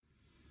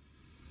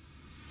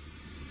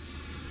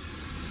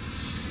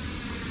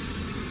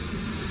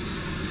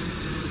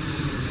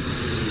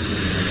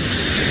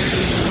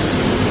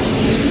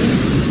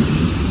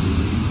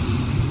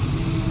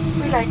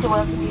to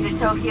welcome you to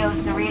Tokyo's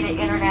Narita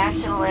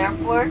International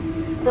Airport.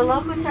 The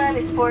local time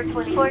is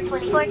 4:20.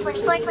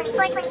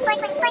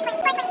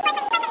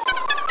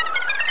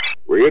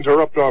 We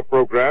interrupt our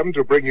program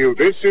to bring you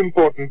this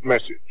important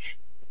message.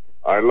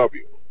 I love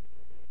you.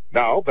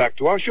 Now, back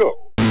to our show.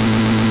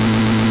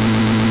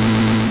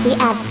 The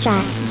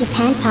Abstract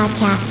Japan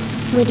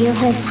Podcast with your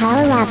host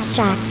Tyler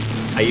Abstract.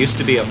 I used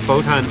to be a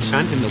photon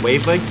shunt in the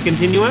wavelength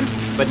continuum,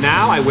 but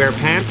now I wear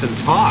pants and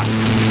talk.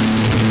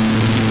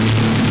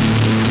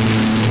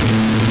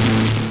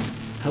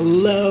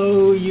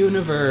 Hello,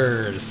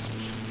 universe!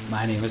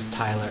 My name is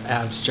Tyler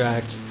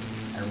Abstract,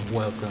 and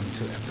welcome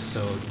to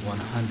episode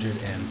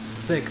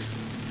 106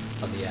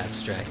 of the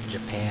Abstract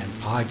Japan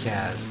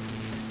Podcast.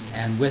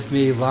 And with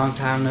me, long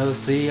time no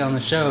see on the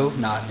show,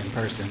 not in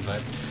person,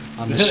 but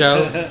on the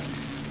show,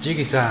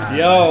 Jiggy-san.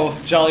 Yo,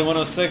 Jolly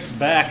 106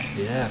 back.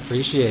 Yeah,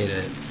 appreciate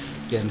it.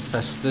 Getting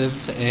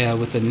festive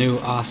with a new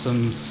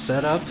awesome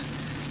setup,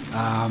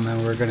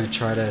 and we're gonna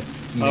try to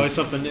always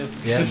something new.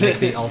 Make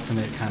the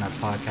ultimate kind of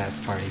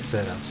podcast party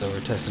setup. So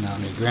we're testing out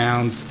new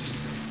grounds,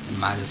 and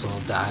might as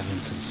well dive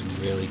into some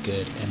really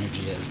good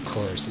energy. Of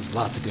course, there's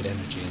lots of good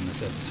energy in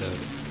this episode.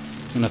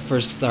 I'm gonna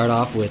first start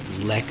off with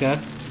Lekka,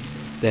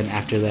 then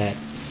after that,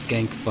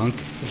 Skank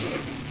Funk,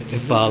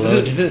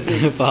 followed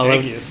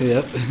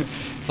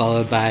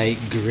by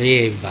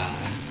Greva.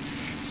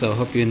 So I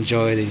hope you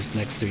enjoy these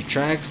next three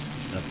tracks,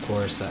 and of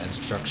course,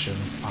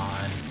 instructions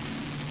on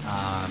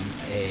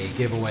a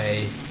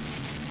giveaway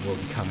will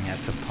be coming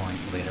at some point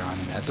later on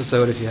in the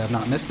episode. If you have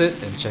not missed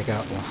it, then check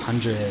out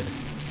 100.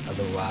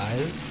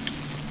 Otherwise,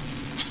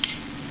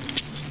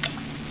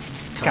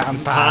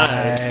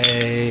 Kanpai!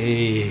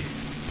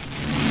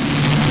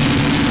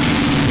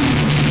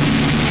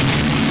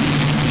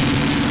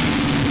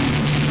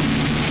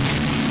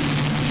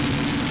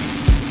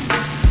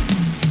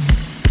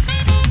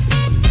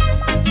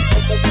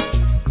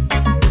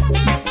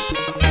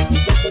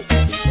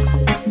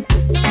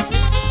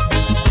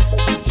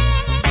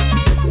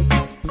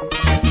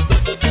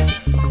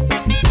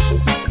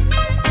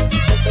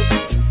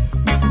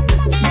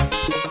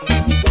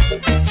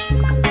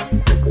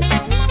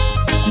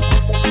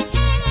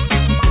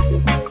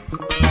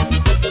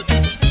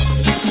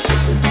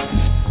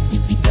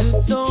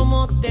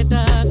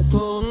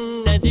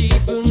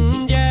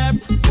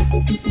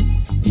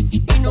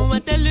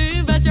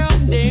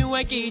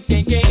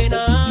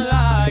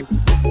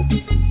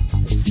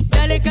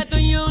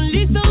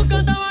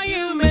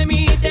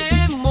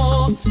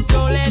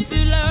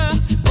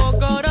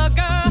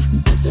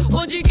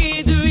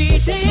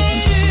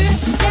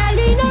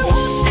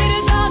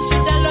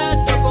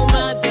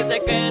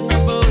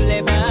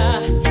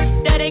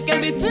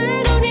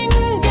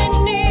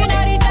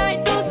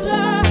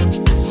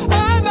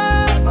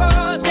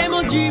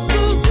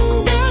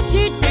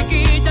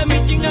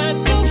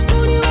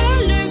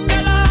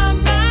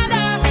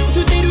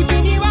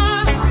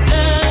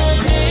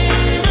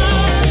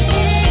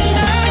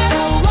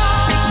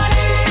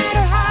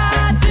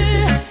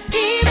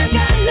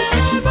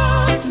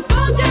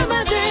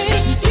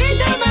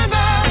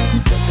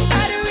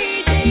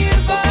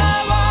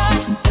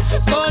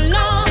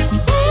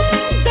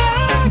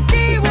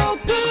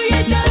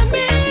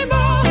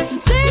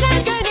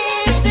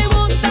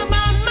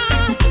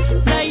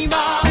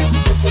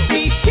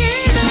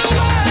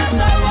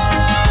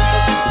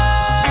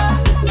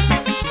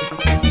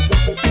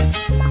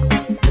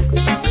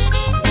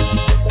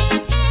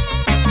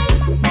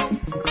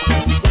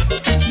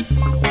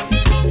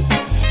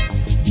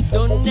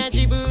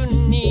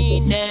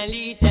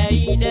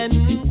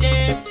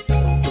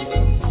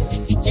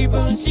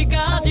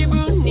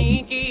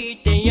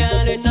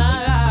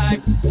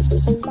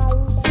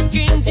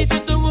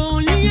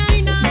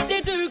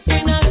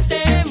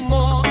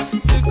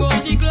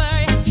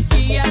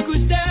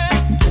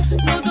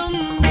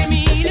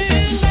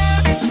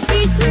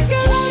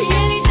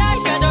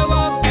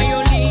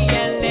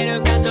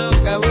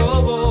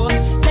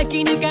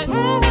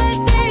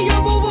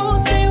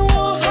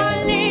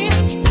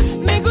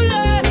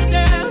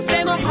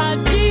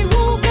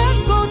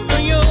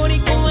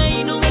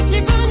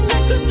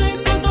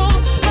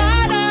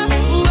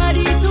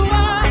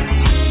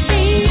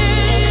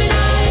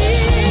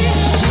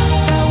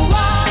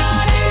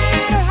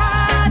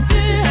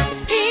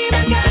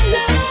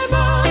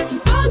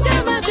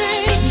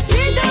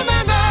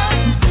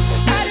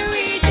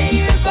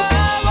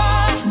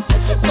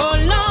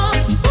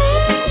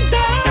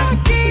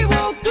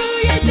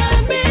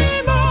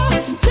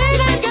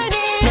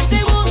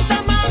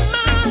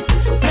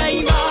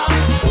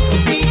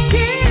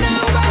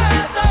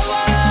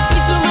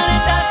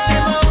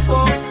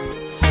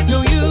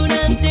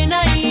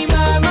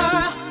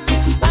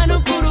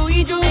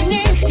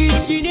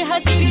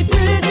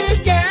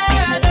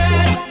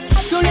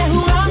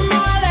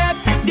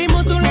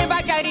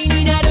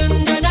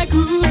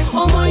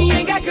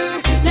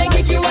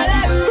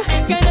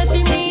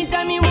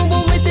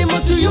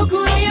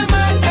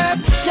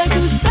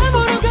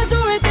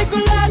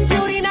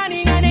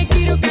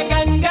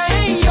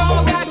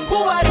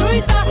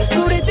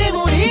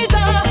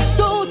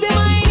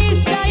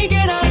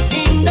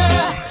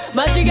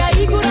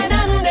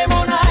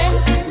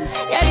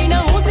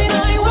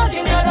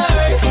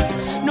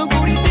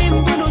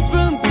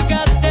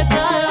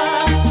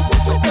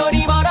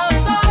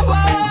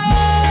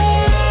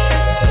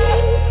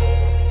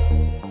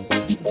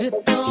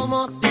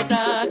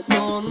 た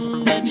こ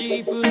んな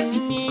自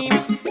分に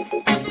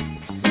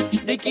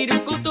できる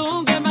こ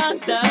とがま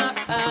だ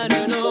あ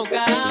るの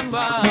かも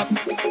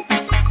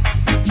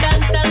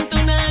淡々と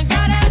流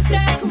れて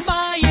く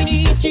毎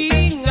日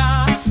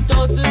が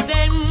突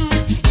然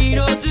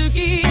色づ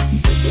き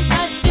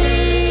始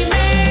め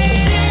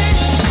る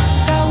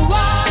変わ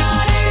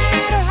れ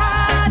るは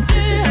ず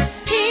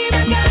今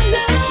から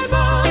も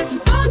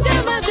ごちゃ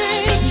混ぜ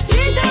し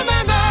たま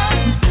ま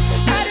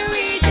歩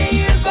いてゆ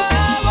こ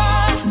う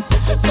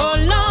こ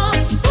の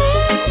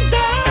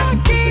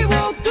時を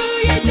悔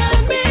やた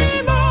め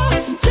も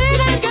背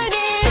中に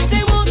背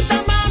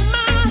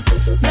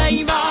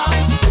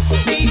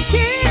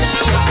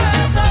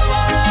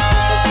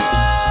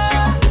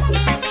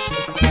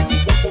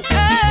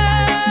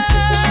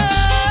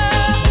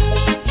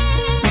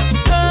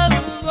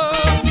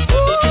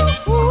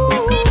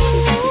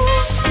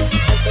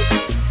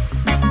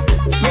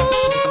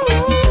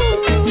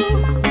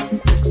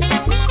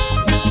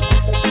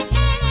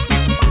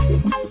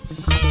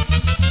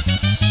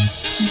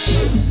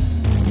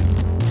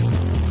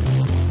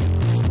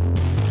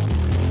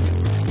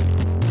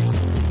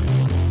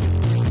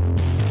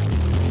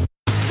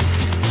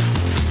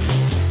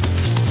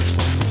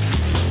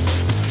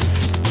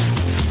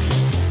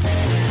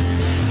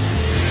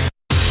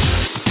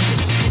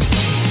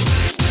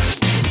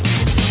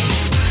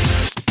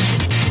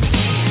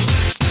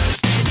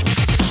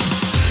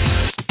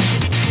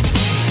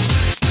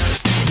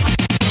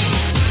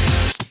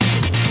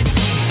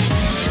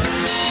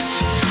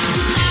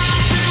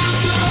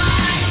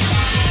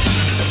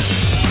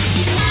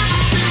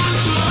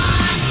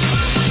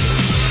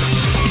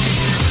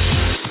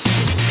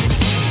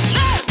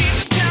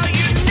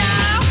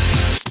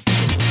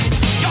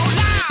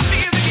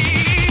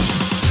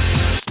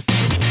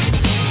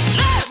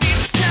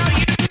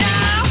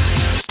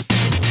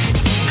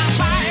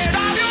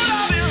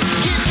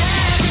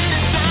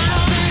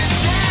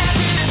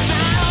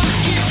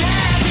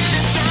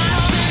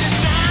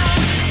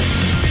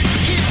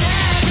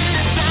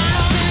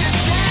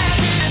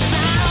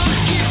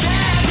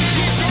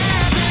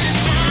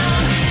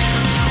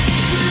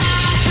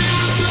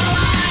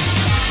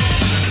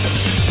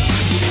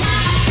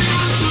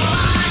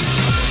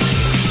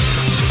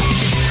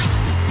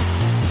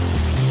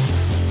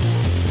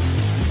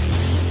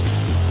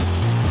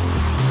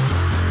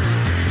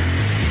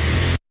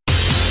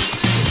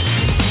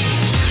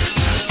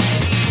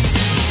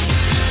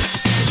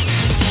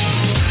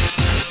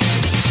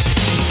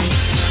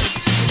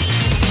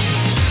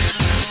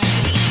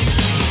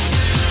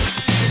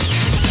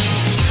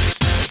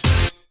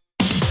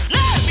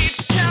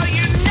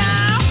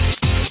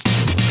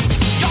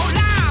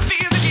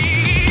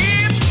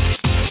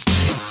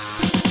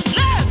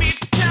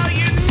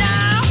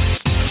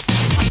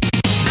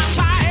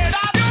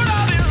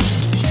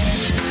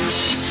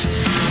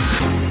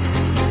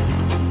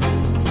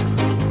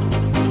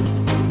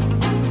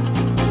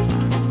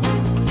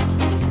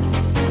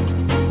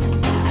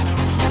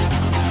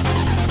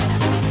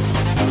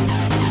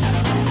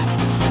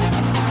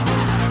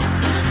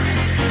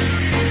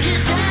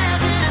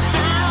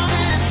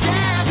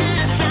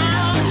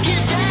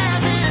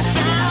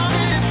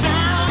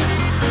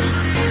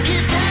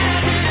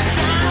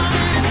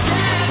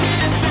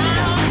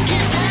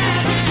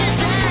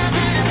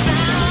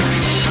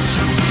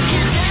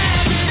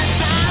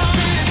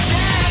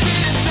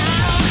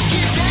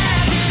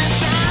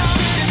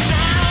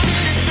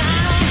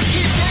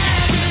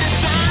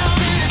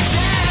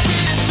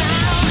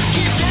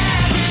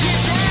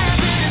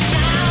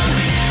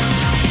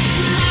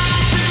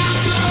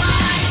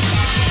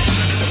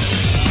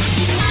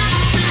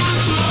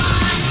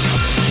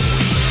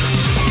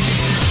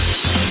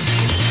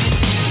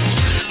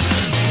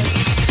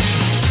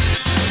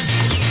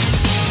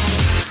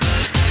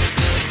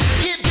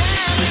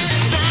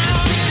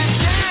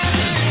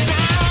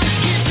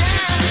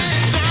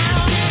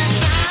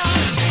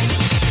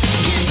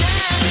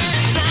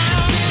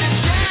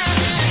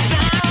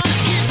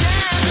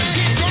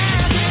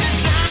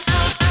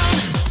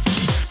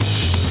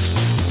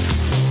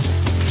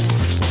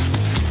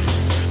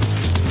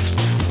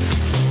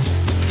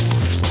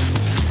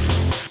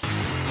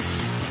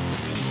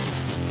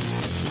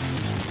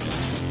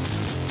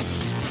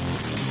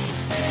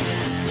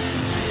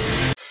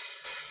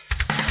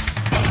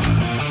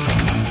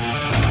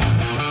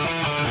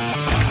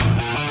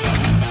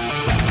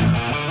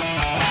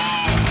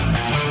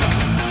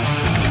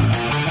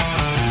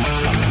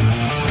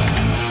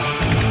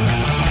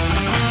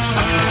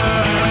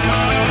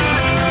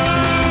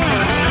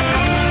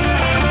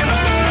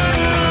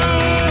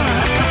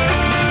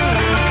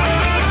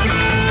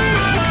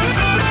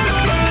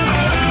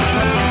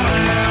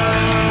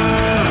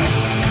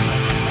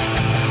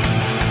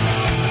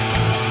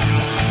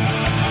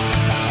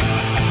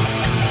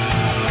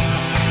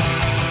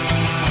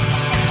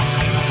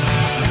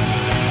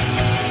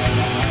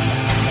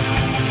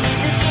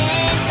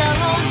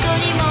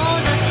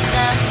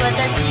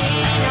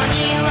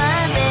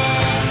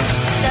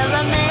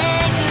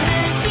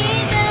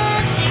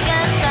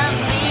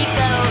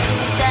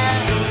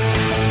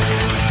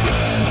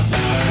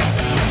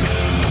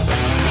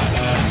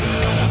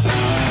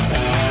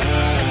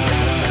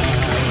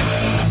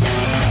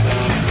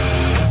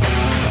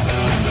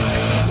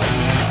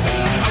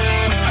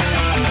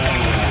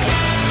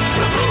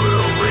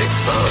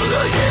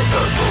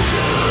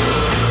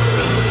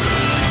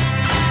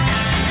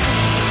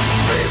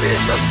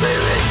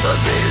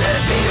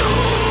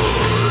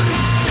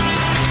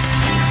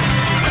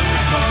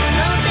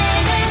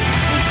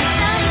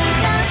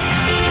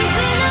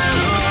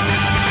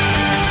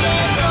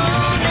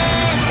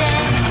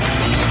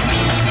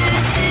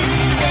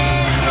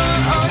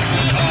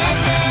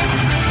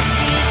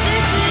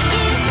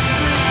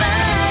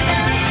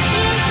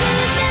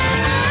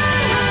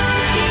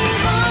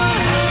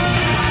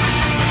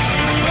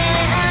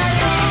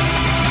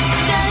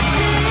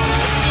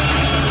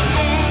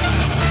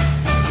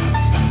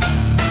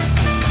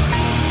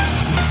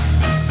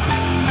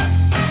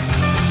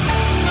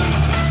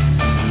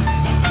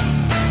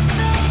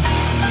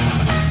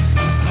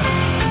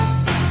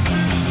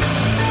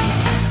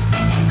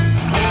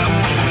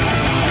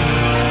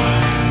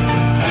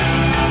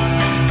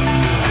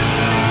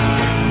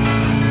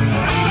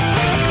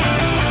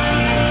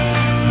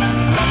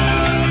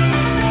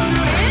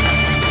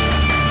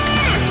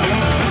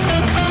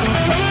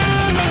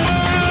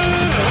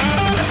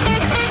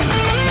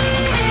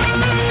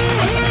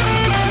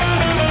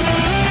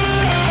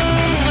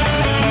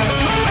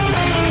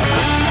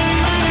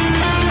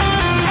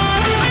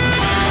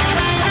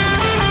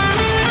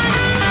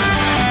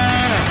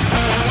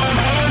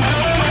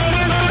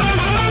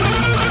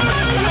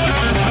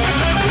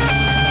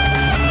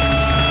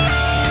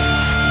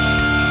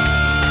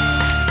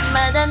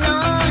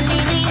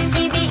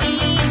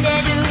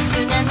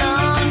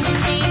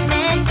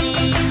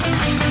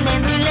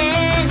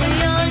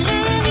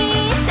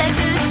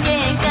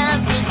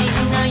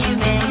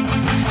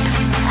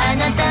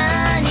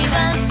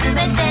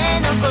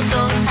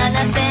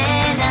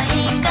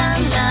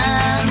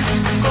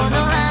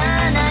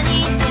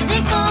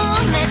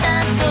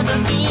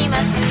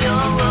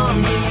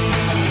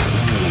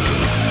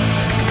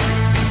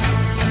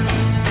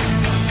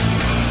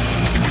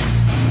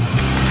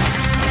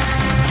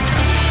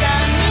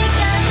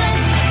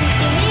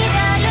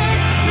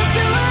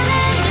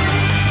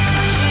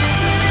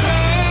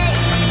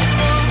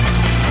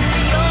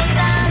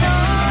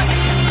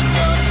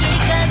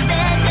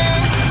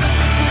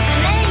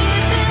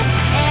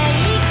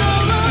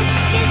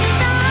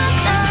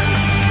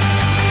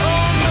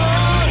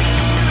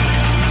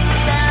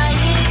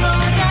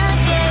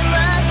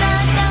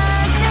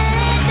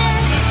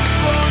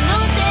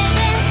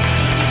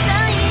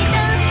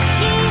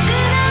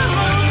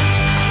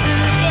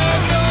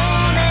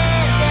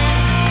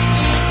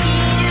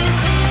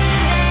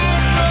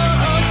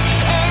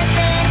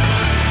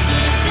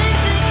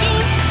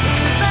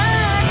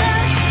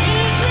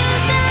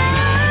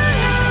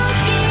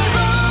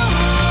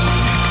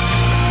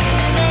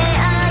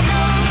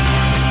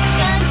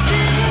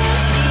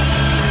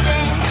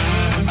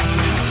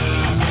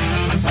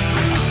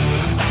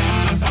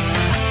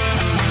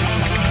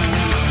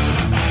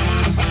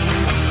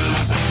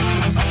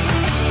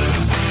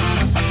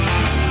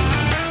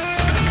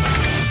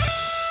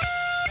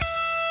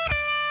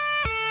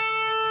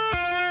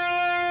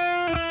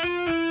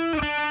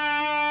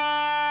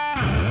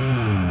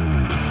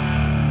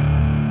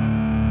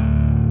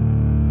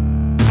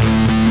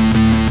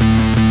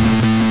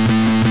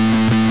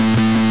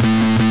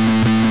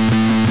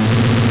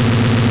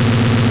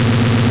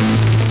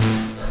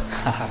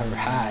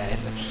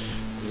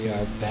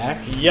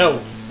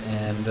Yo.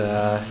 And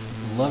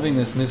loving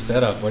this new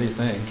setup. What do you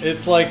think?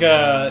 It's like we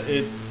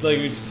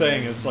were just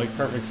saying, it's like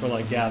perfect for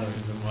like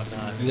gatherings and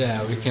whatnot.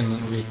 Yeah, we kind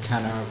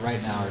of right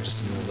now are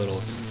just in a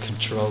little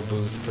control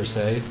booth per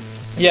se.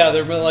 Yeah,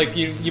 they're like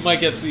you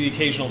might get the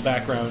occasional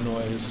background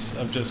noise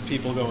of just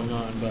people going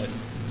on, but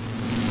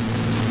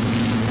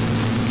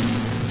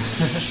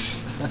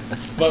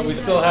but we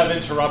still have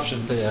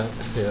interruptions.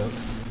 Yeah.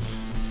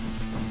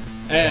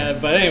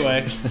 But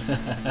anyway.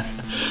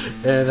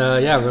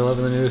 And yeah, we're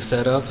loving the new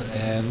setup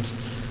and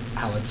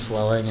how it's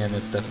flowing, and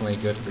it's definitely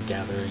good for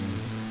gathering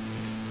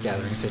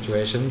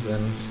situations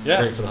and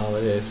great for the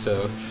holidays.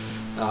 So,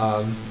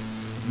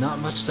 not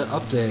much to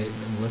update.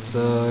 Let's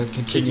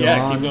continue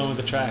on. Keep going with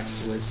the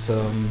tracks with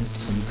some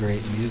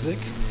great music.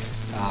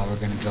 We're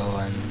gonna go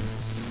and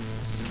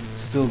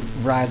still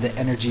ride the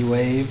energy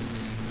wave.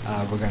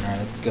 We're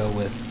gonna go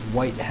with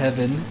White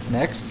Heaven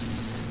next,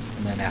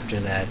 and then after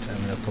that, I'm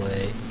gonna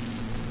play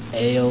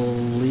Ayle.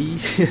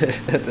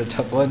 That's a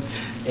tough one.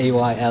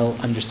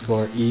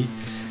 AYL_E.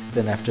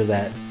 Then after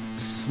that,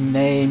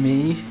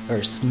 Smaney,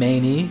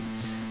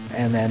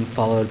 and then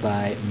followed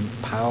by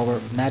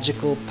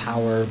Magical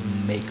Power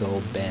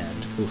Mako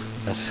Band. Oof,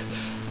 that's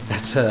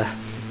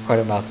quite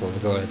a mouthful. We'll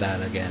go with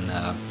that again.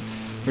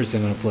 First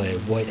I'm gonna play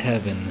White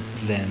Heaven,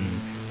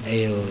 then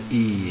Ayle,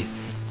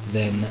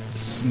 then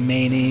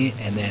Smaney,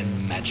 and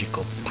then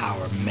Magical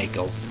Power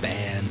Mako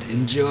Band.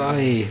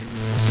 Enjoy!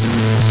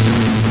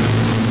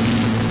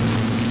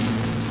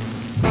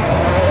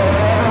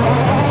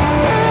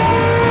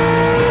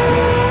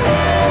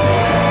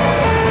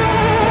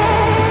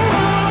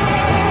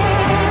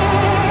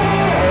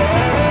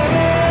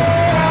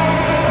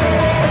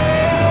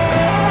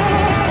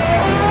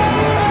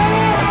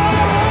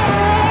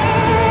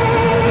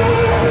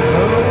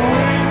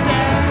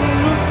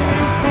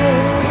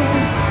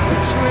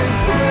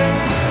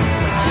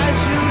 I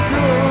should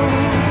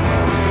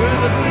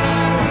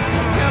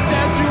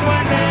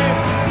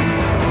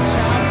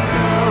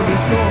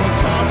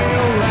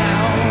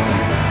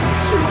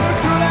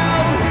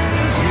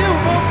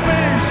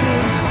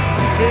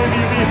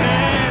Baby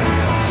behind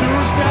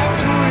shoes got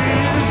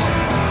trees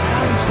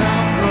and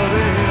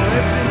somebody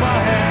lives in my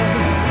hand.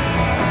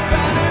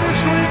 But in a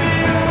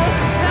radio,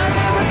 I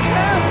never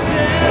comes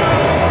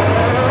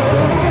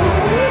in.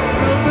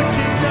 From the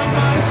kingdom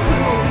I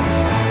spoke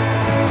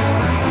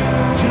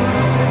to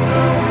the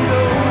center of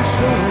the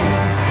ocean.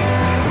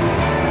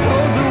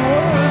 Those are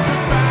words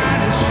that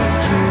vanish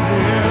into the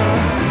air.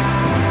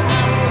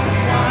 I was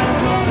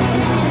smiling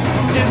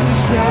in the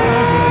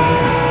sky.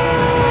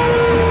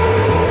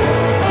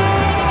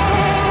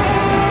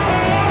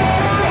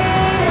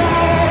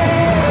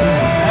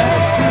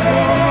 As to go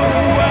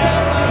away.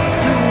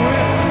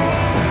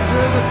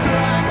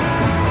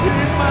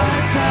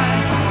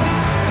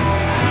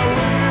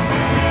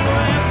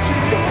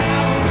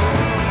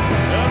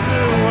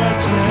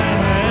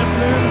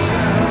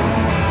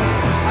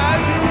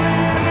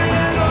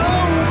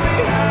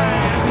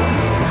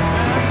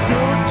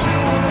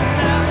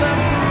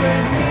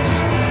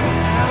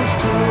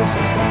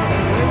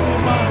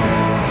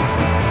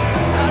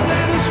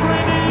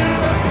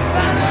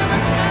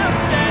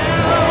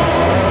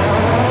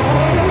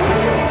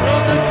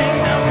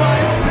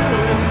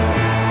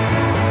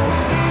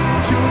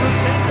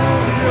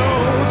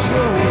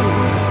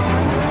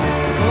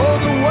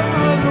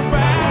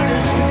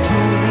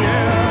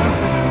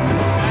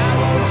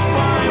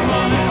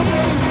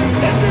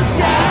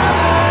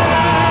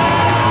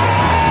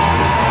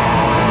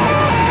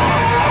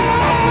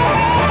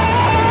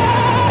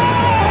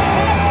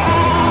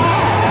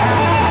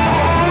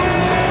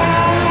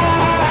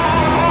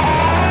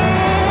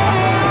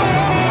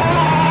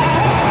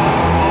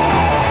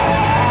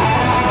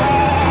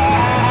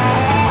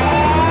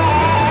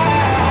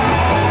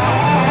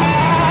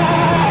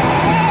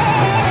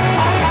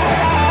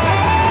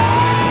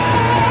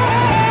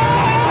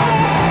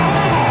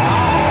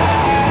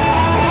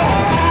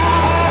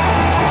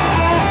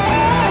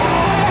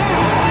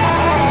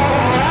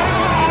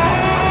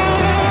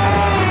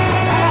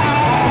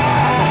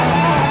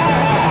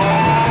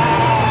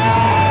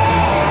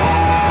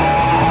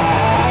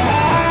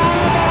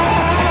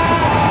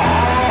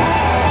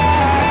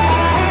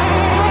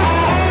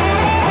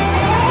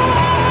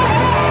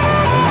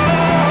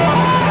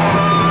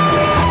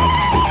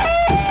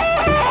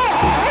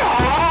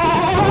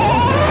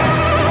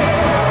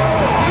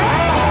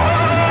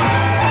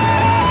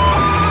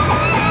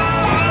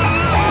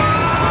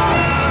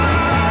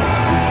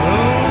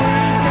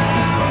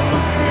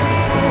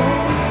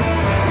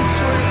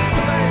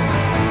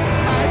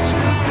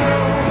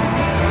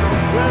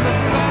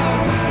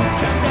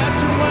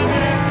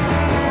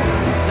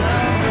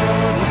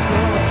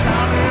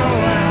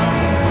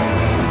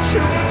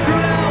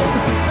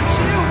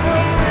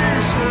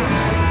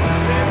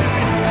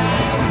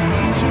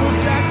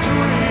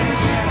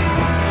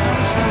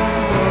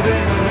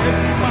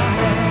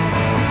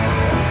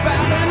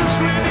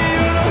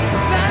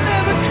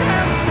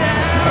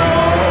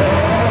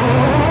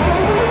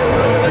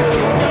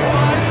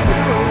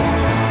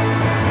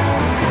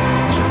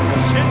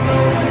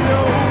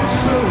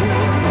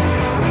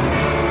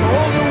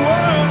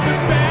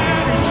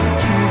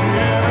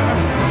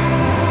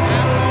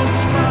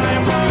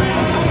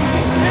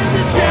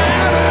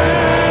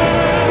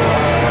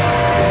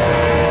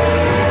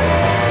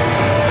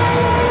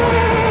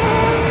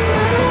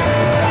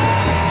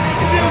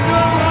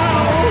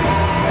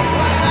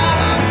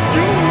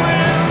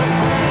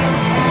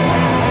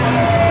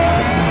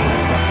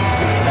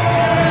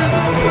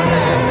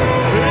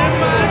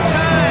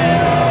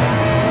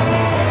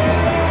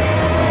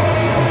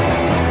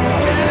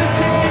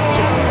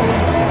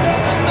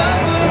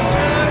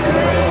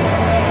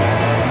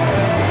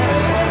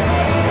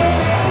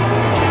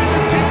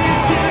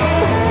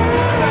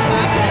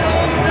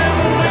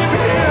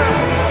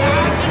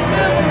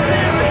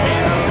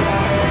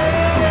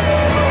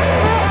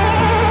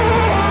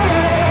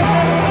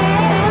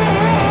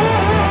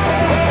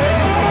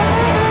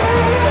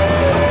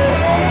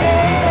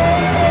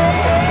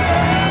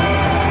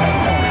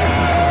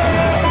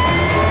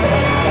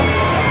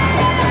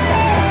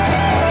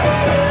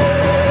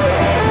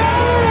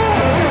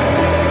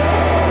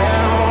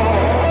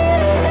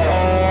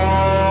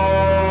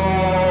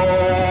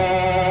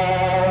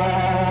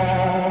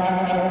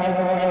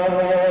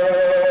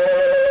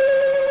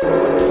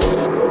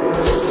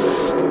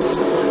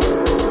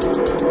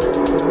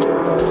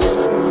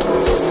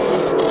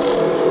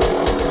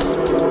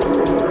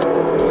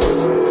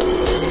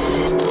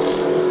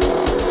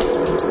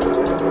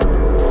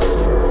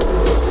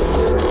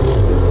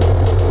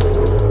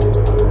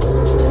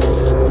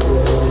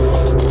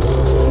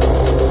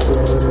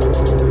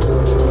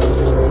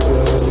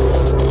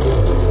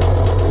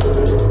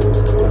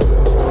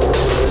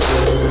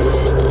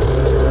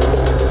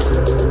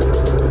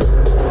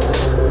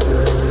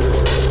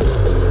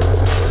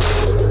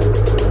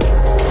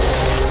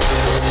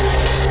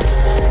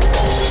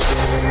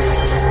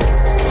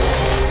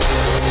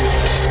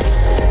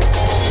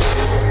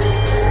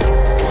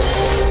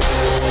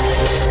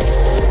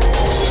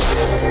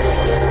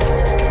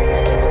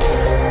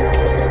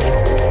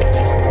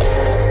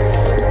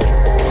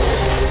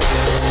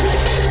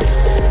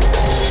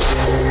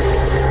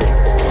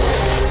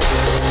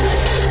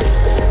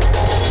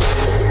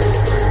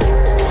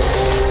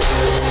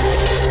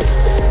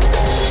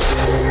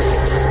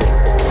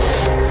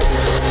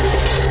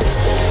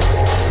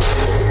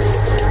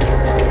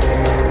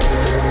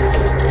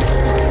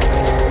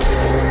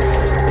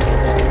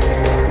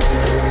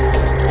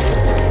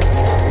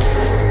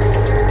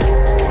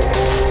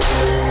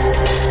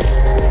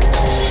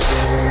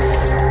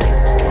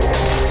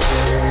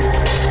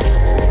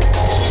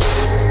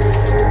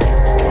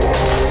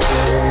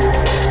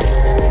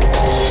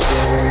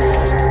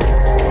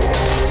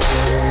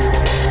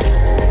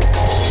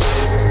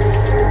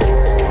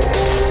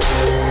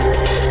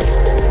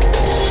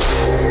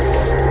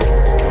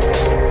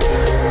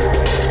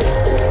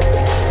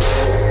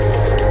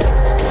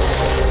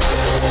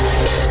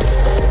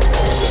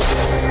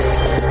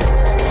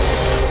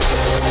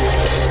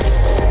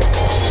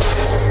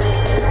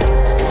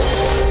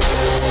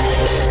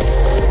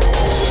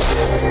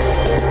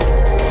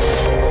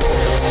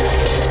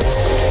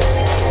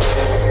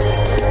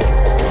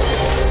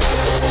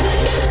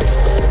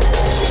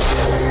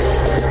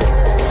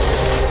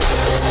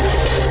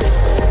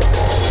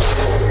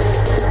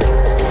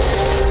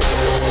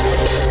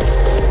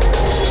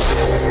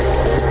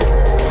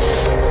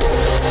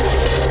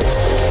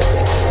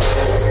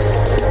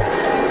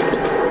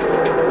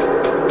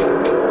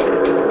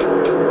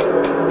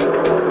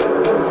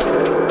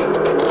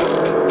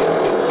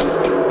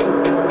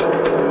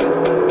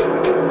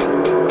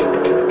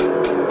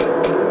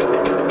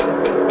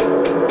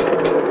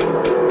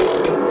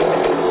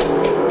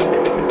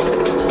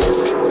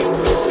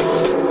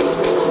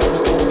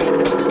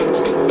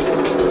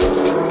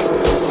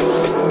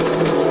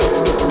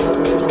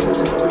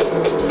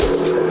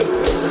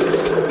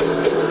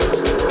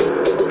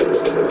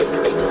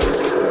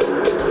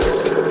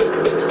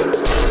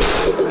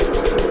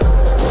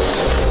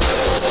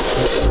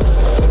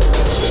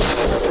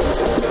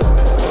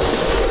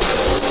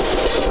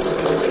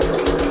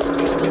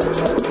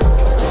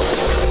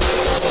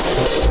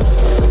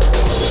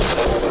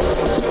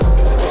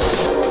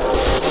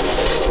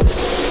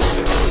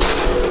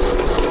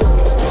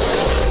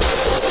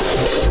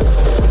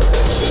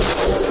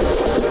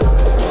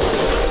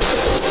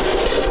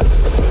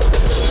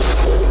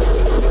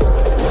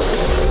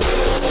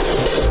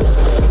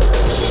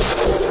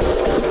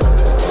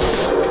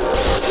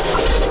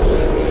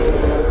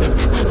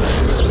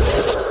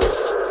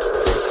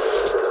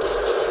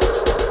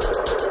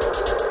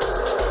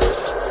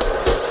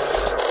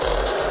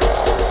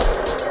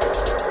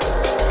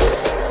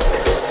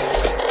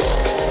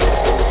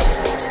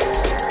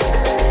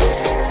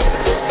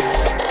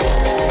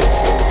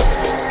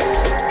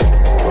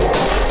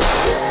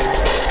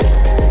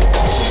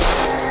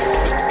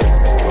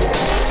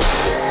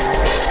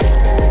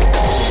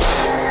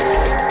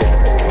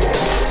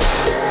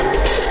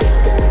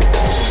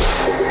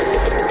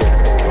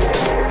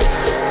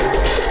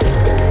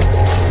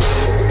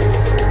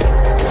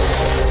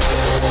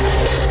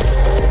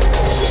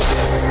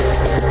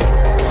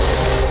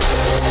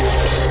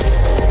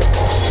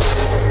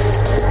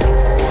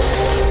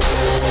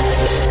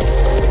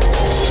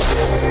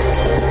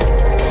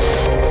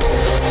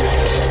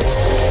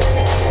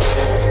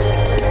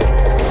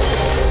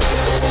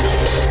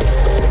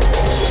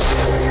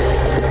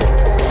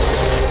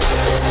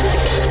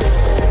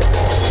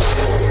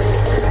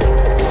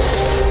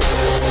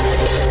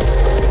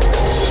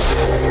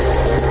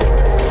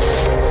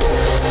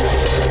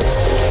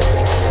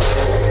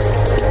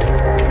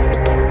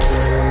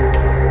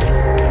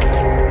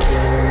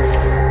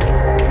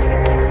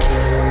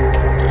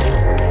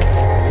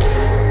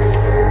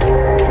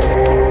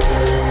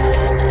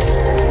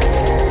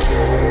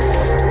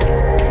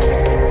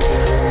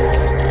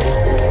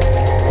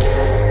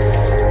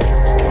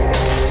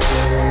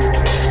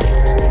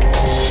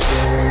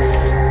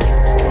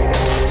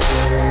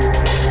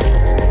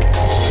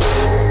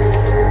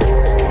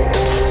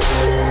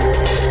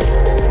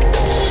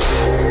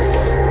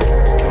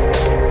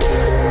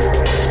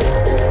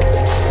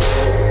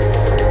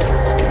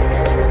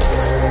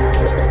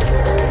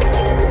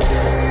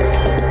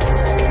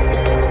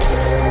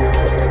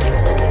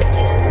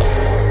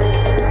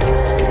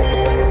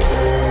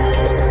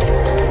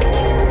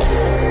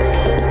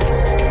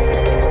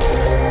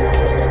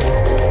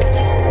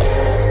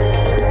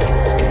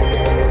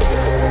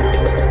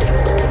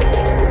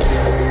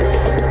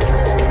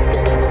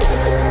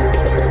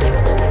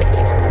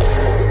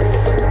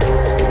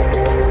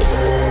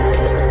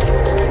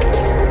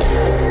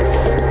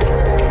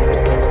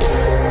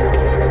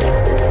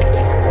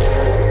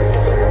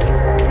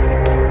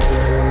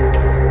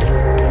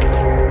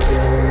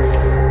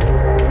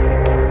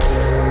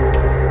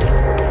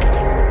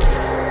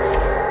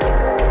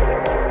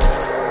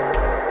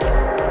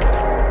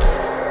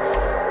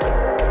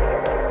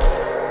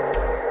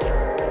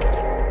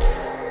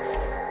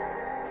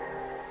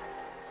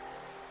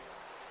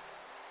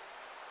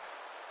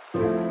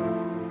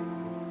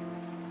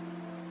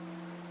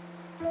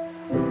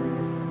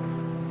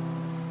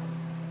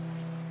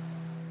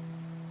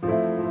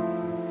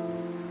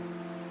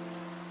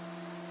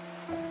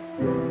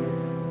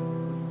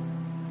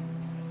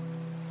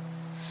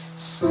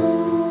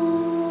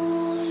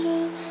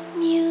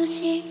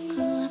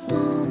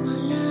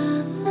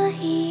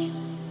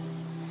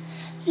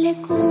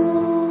 コ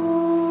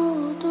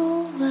ード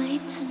はい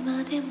つ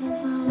までも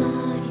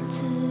回り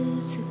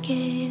続け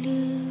る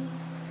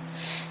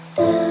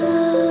ダ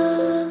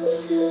ン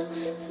ス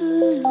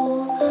フロ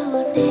ア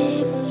は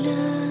眠ら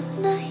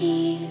ない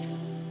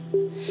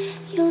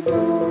夜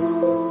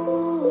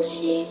通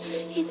し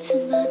い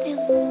つまで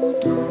も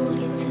踊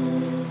り続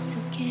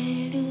け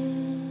る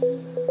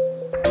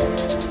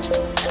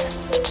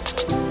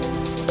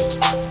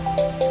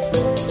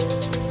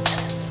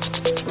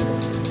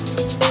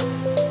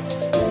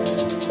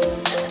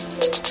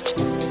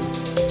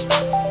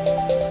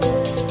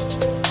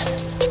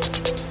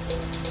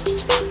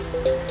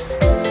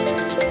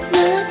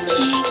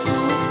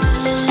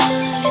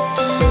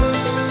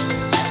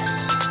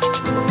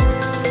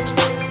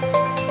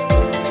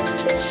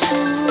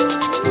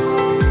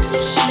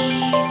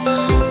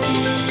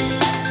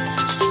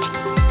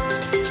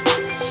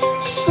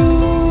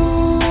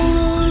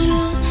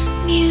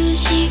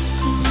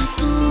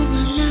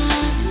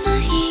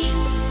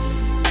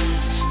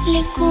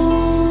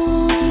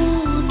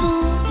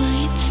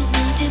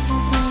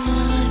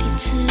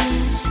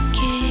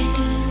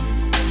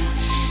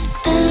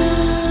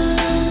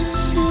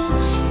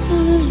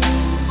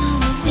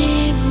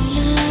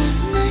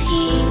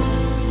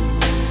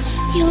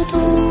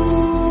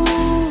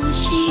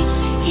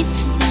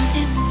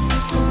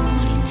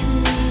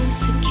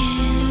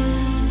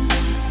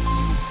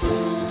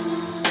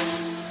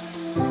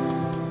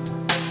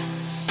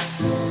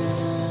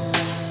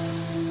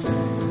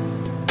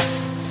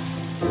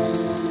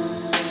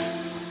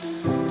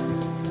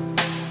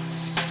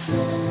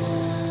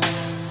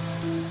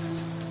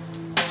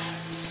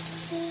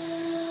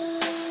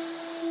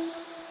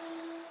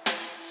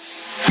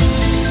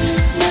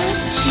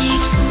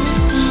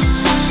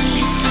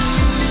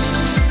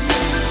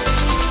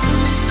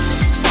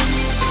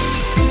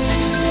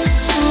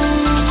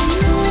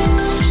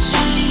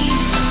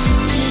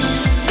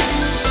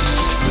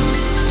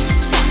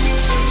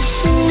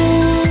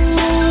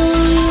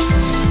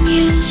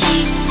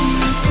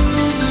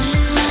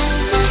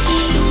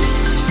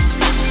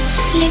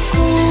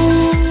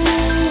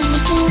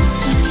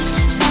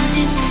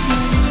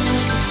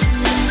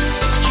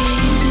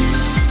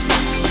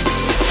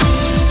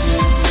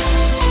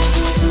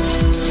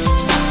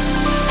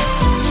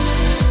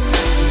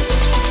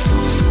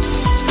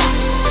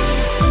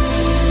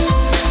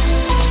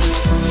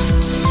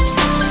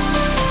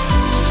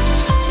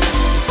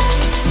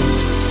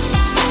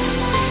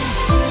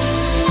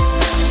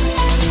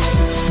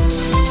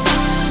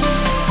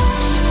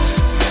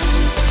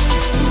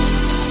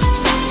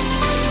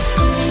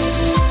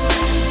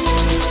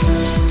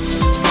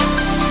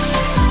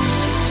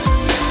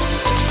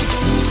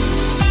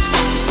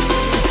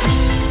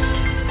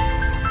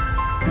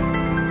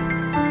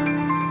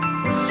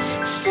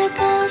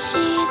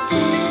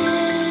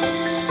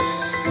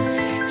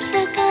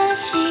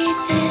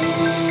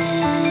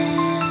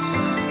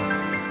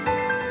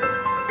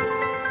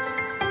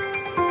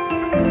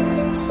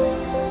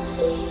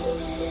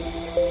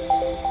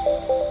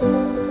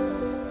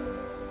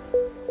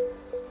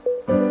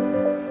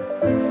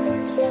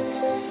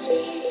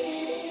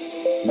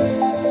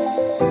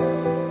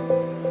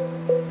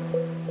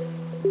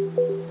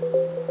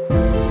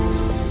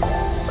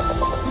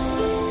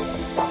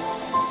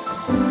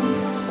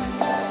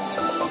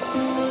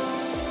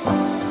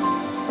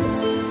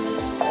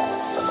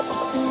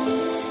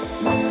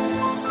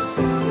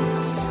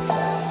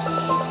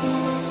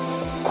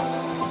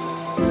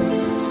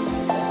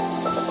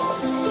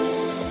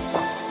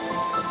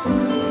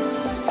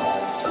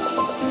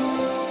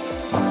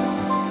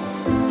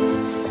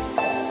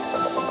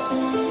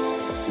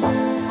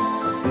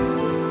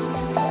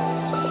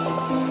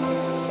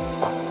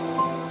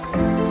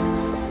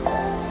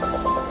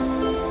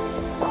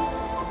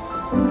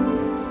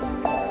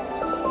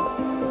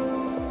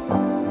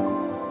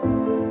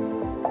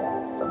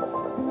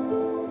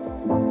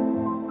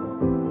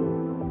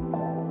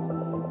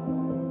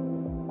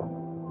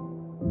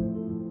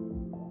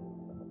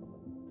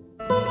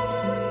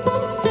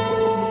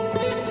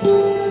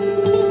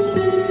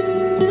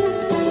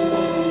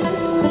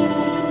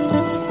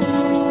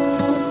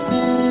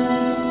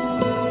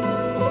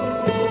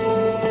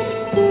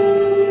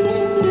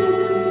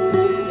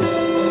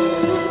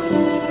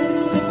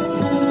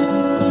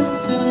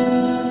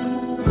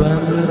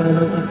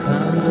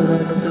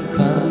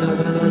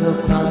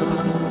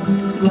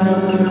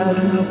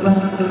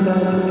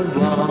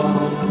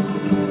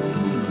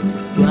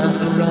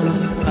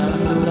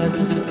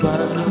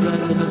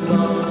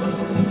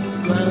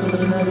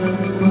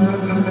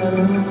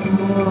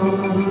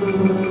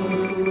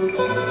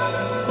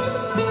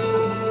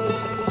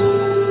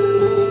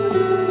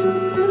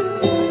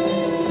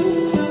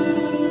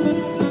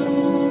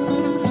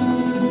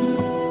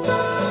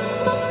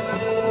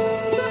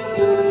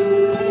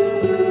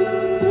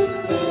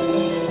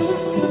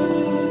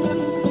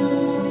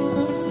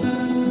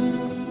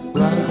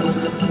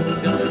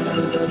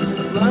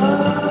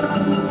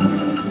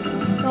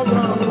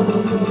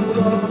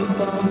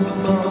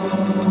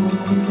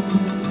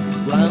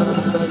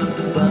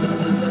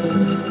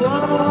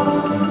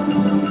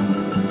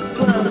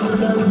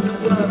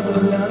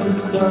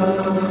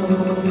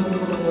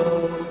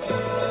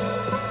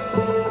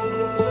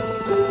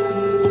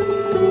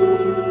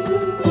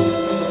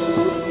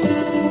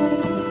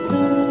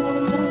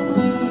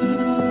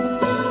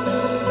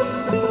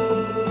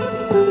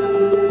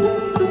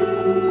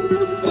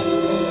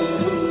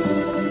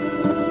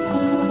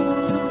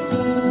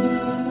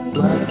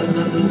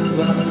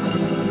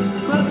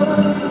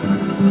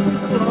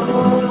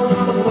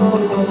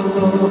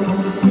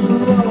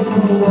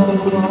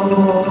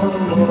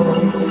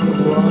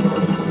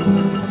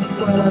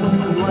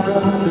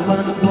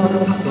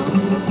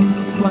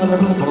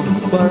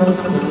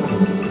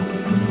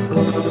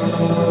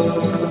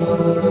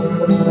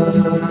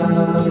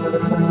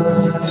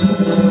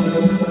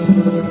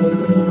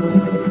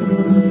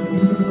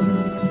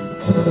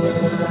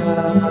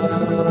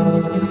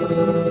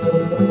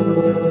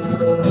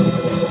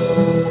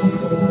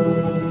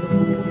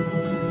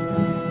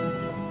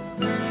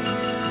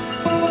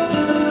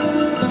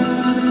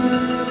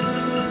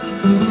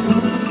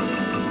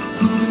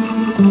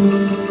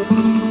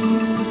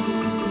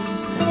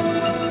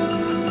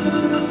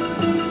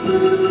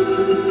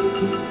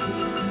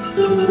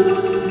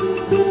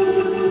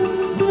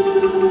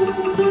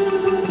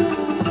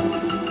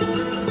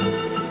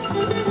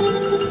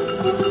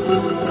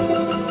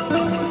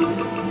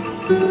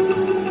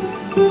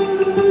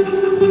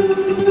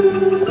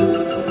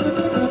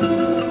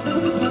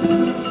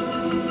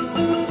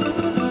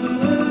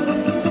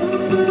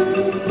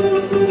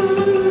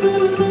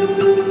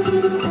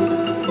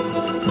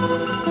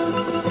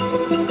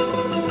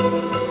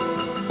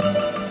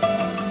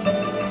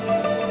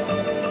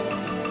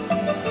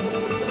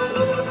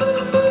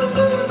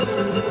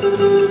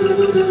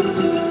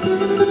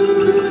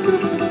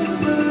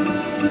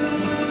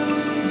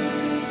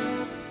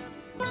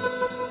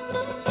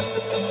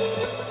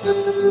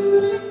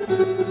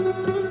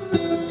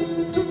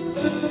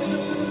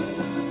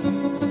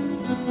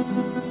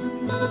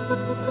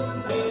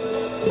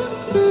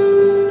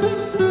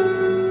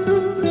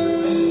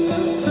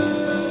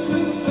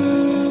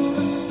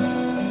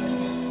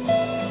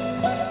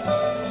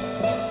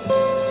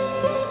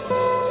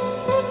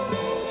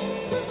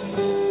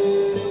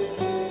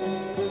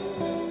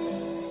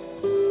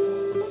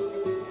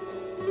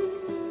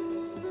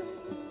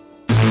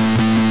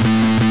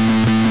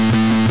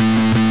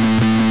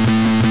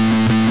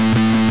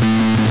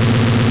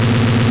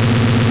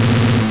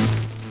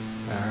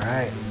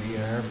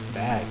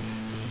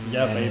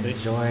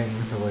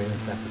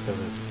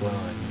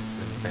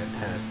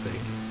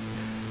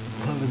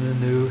fantastic. Loving the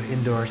new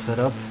indoor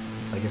setup.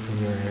 Like if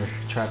we were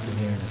trapped in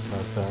here in a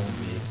snowstorm, it'd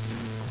be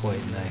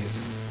quite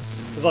nice.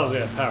 As long as we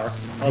have power.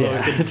 Although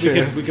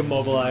Yeah, we can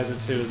mobilize it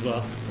too as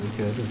well. We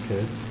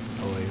could.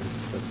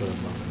 Always, that's what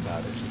I'm loving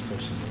about it, just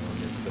pushing the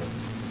limits of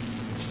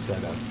each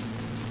setup.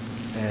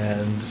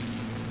 And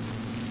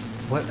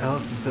what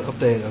else is to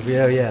update?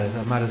 Oh, yeah,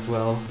 I might as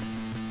well.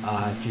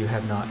 If you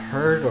have not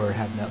heard or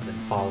have not been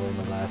following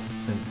the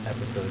last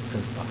episode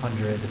since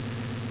 100,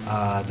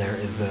 there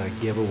is a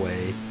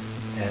giveaway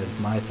as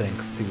my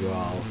thanks to you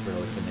all for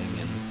listening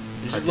and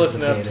You should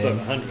listen to episode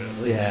 100 at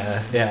least.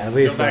 Yeah, at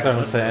least Go that's back what I'm and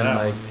listen to saying.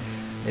 that Like,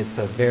 it's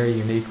a very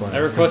unique one. I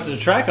requested a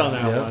track on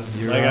that Yep, one,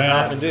 you were like on I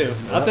that. often do. Yep.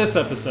 Not this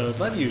episode,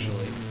 but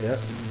usually. Yep,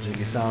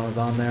 Jiggy-san was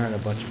on there, and a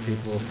bunch of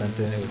people sent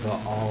in. It was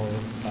all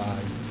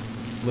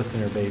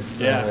listener-based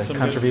Some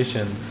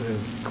contributions. It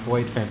was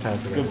quite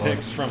fantastic. Good I loved-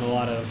 picks from a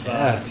lot of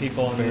Yeah,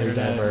 people on the very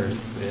internet.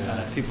 diverse,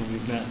 yeah. People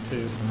we've met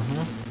too.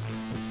 It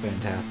was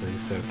fantastic.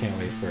 So can't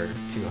wait for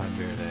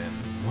 200 and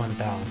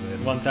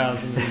 1,000.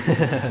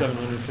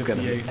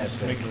 1,758.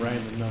 Just epic. make a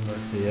random number.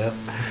 Yep.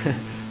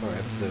 Or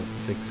episode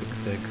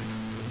 666.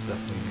 It's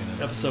definitely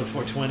gonna. Episode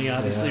 420,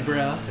 obviously, Yeah.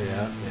 bro.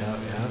 Yeah.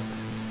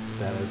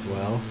 That as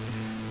well.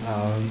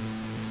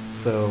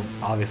 So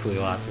obviously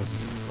lots of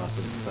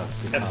stuff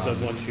to Episode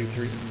come. 1, 2,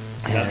 3.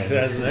 And-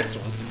 That's the next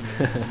one.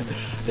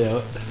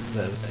 Yeah,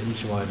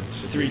 each one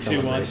should 3, be a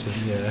 2, 1.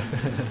 celebration. Yeah.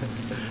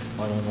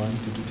 1 on 1,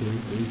 2 2 2,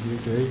 3 3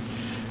 3.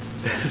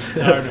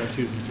 There are no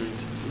 2s and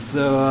 3s.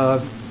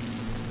 So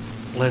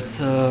let's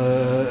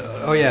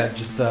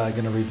just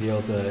gonna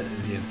reveal the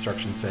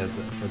instructions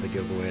for the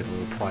giveaway, the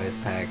little prize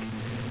pack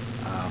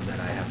that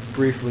I have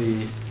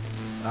briefly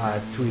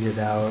tweeted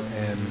out,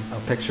 and a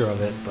picture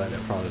of it, but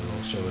it probably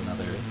will show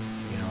another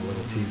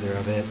little teaser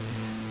of it.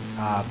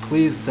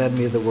 Please send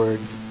me the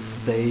words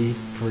 "stay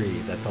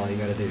free." That's all you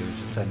gotta do, is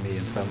just send me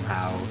in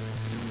somehow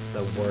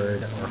the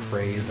word or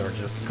phrase, or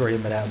just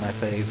scream it at my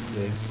face,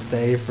 say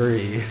 "stay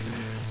free."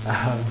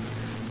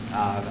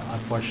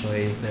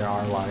 Unfortunately, there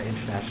are a lot of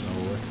international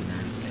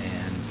listeners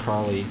and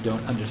probably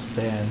don't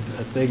understand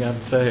a thing I'm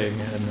saying,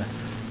 and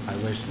I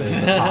wish there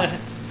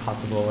was a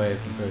possible way,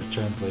 some sort of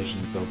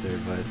translation filter,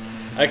 but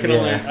I can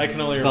only it's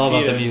repeat all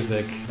about it. the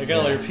music. I can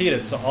only repeat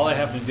it, so all I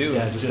have to do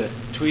Yeah, is just just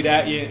tweet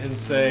at you and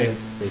say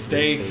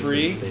stay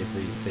free. Stay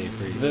free, stay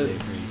free, The, stay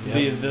free.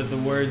 Yep. the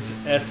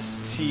words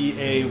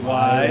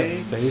STAY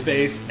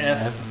space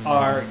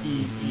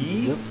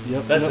FREE.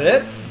 Yep. That's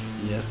yep. it?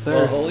 Yes, sir.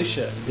 Well, holy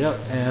shit. Yep,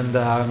 and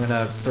I'm going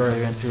to throw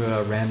you into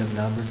a random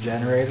number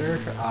generator,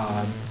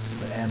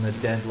 and the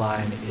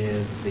deadline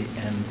is the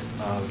end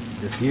of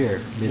this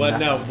year.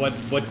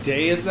 What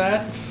day is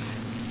that?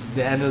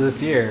 The end of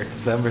this year,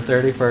 December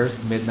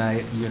 31st,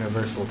 midnight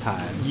Universal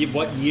Time.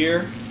 What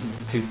year?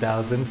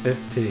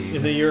 2015.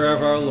 In the year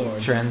of our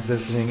Lord.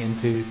 Transitioning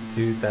into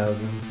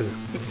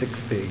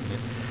 2016.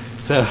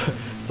 So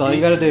that's all you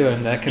got to do,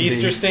 and that can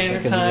Easter be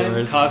Standard that can be Time,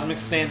 yours. Cosmic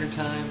Standard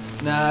Time.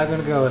 Nah, I'm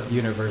gonna go with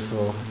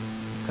Universal,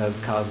 because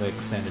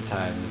Cosmic Standard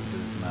Time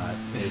is not.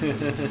 It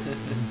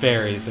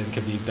varies and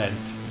can be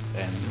bent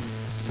and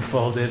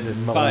folded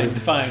and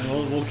molded. Fine.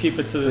 We'll keep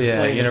it to this. So yeah,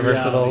 plane of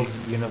Universal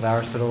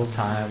reality.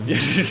 Time,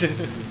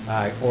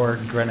 or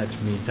Greenwich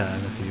Mean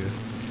Time, if you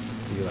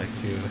like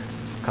to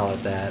call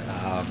it that.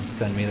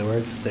 Send me the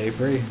words "stay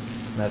free."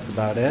 That's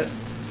about it.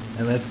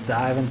 And let's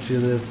dive into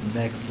this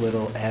next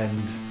little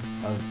end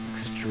of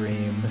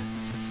extreme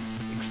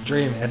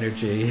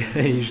energy.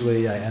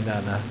 Usually I end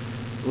on a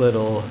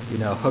little,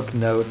 hook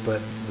note,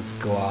 but let's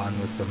go on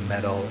with some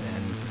metal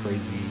and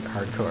crazy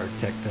hardcore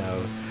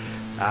techno.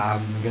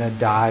 I'm gonna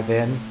dive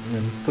in,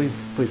 and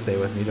please stay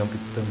with me. Don't be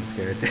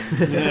scared. if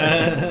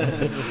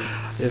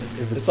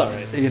it's all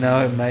right.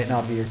 It might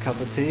not be your cup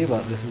of tea,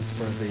 but this is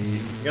for the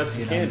got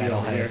some candy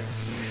over here.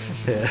 metalheads.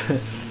 Yeah.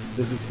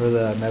 This is for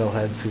the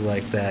metalheads who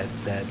like that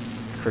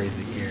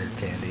crazy ear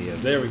candy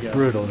of There we go.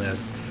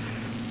 brutalness.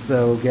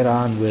 So get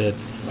on with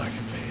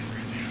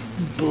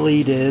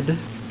Bleeded,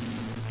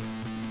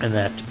 and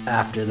that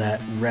after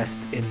that,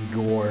 Rest in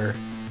Gore.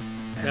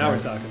 And Now we're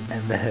then- talking.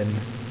 And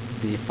then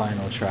the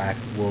final track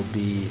will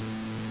be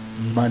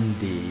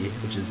Monday,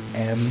 which is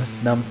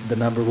the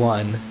number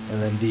 1,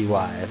 and then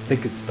DY. I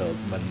think it's spelled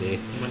Monday.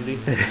 Monday.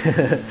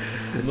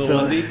 So,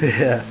 Monday.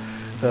 yeah.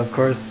 So of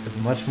course,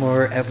 much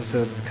more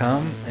episodes to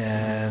come,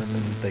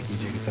 and thank you,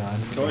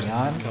 Jiggy-san, for Of course.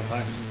 coming on. Come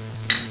by.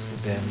 It's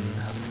been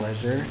a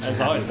pleasure to As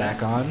have always, you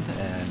back on,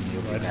 and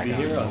you'll Glad be to back be on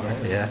here, as more.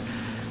 always. Yeah.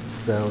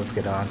 So let's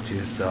get on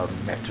to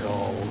some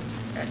metal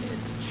and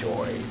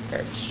enjoy,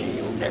 and see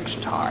you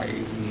next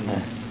time.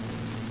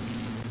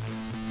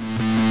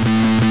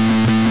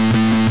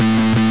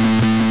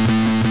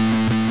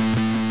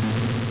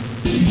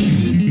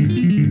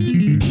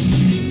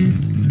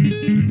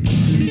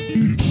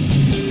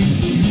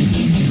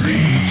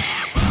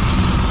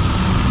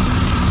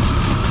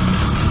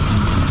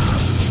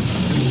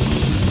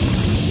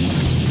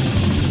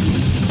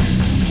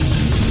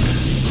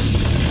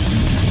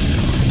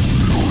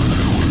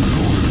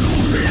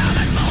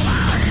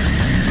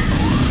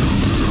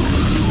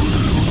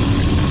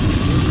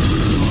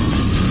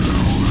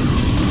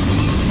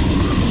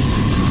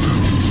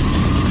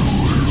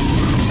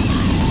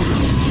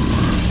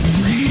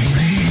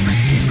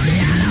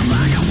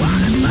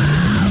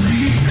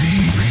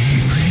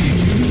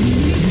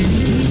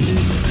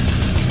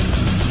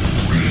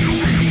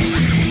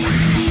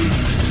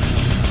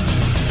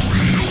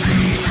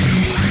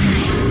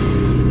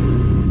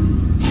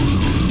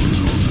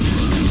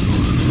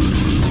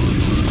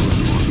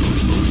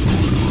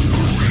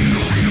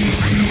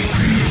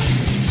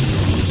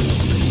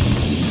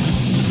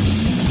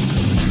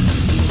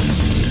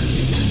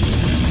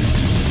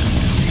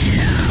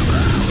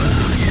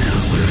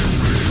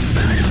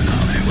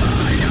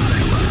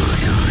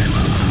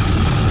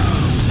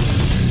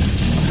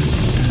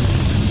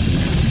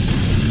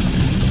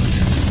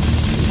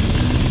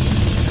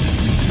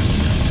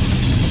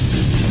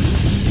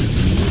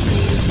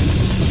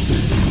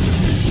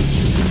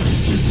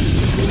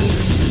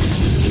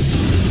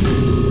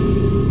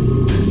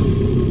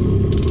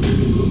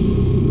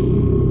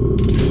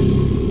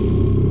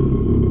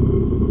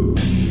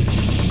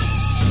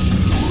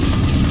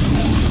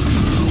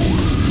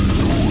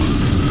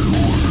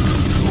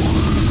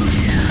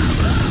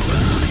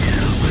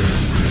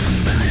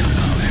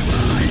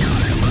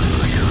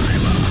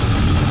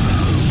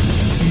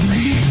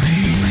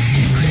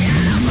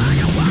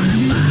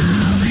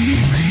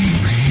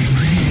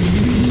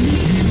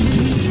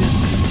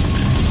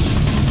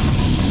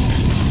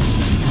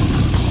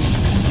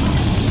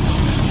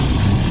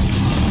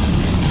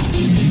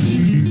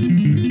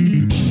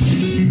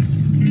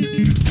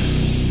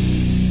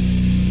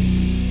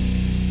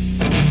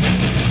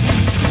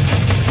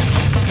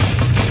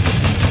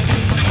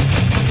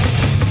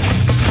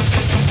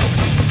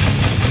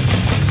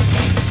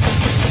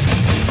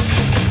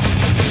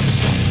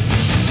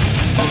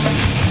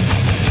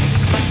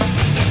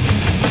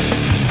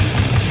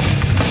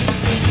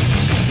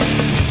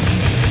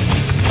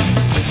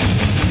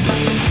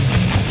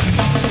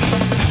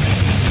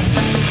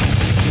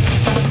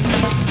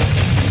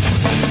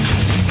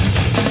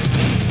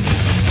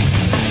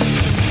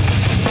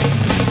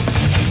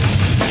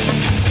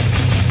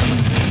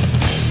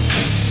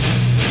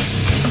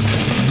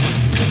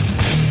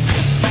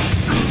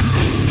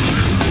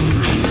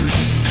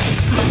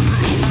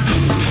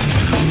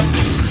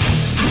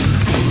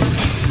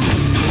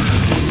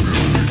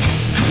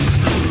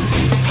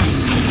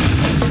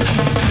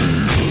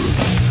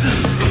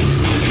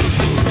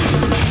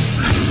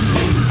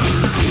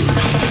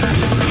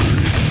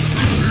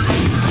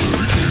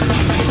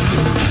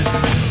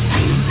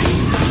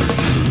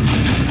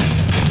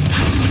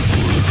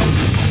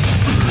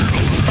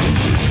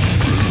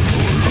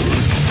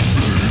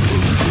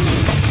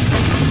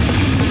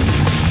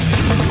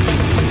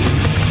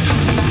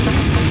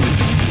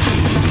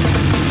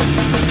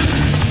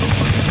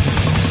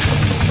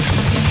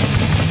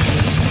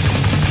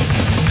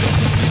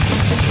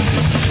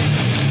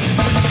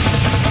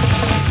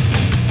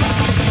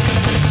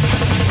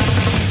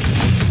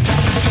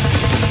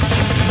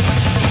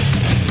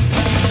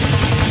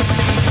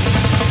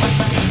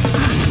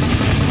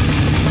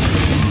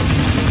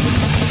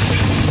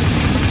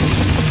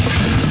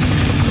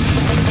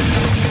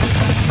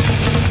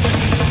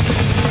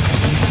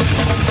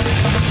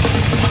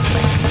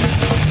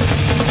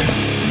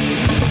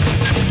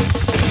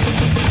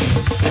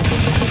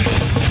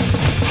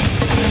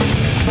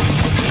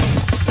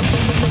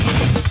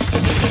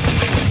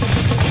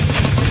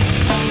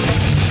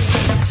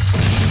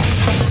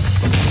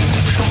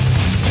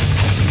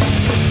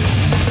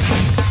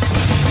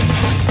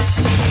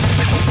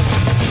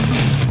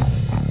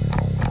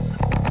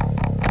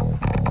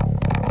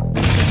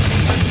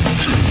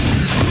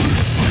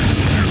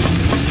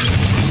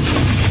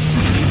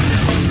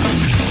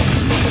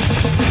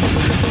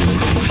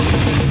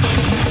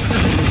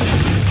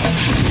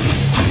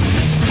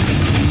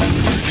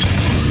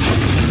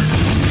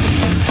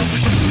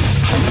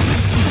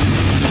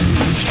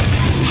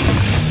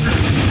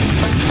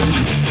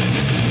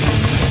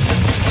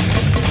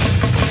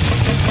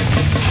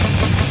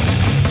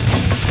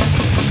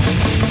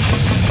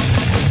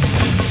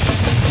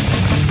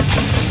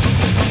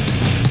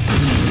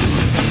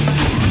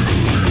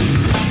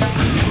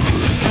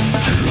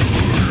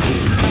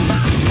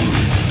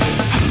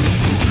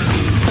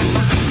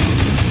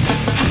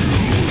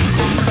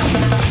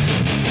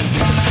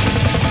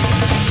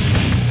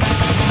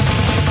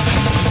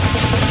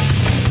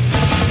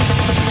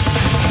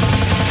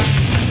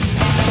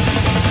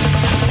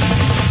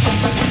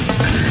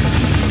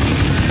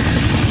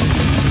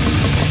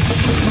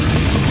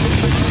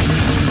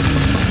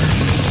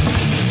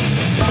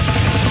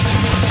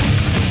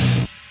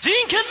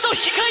 ケット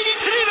光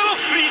テレビの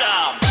フリーダ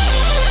ム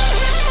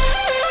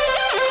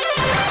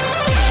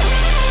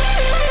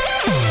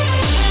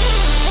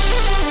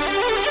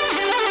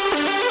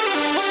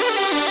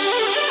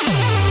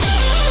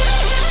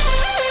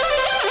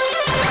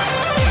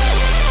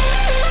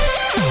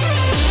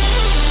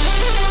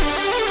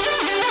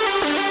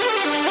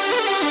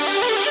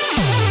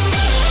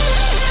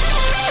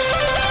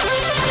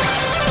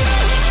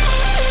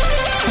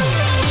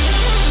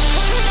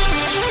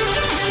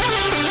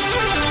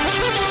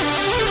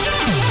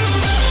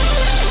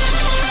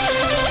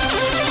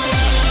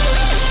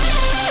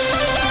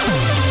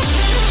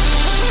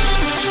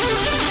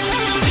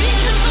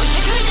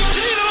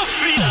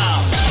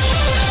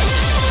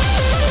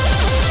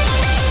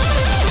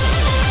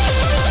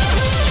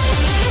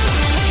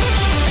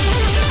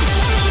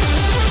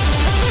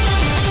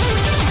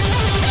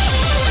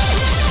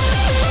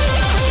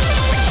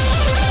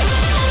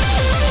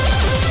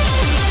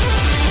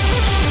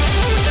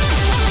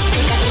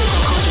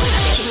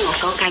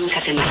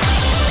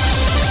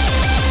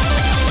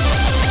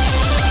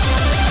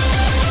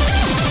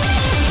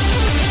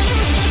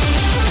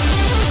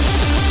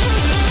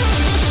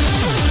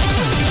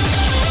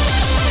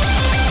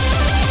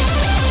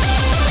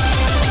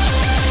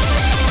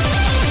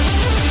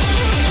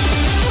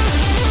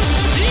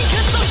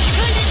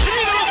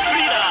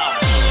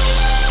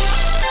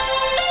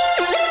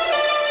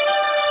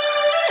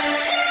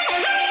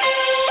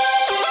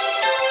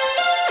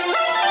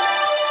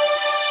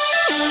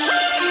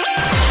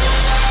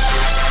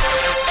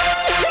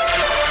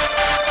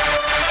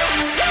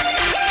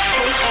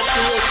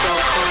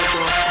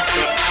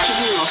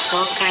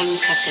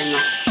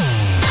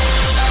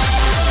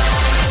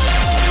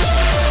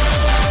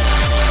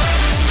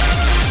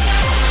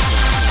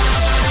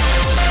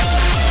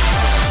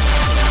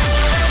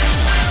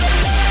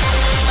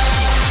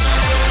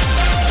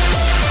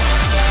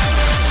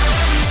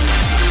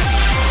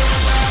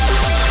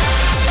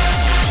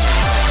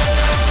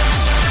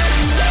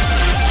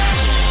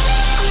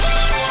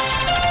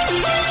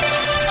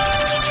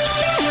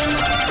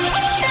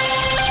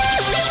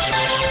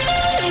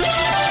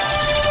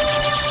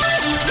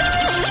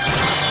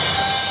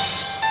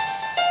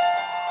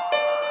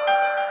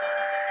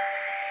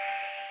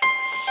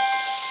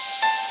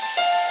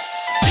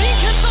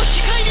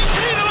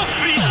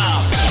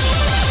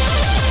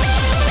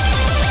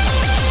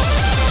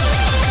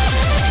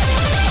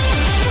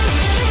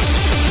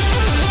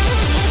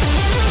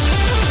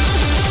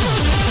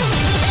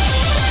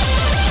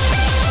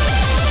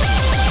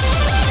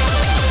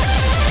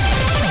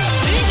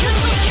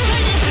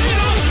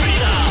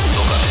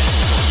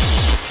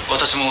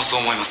私もそう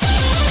思います。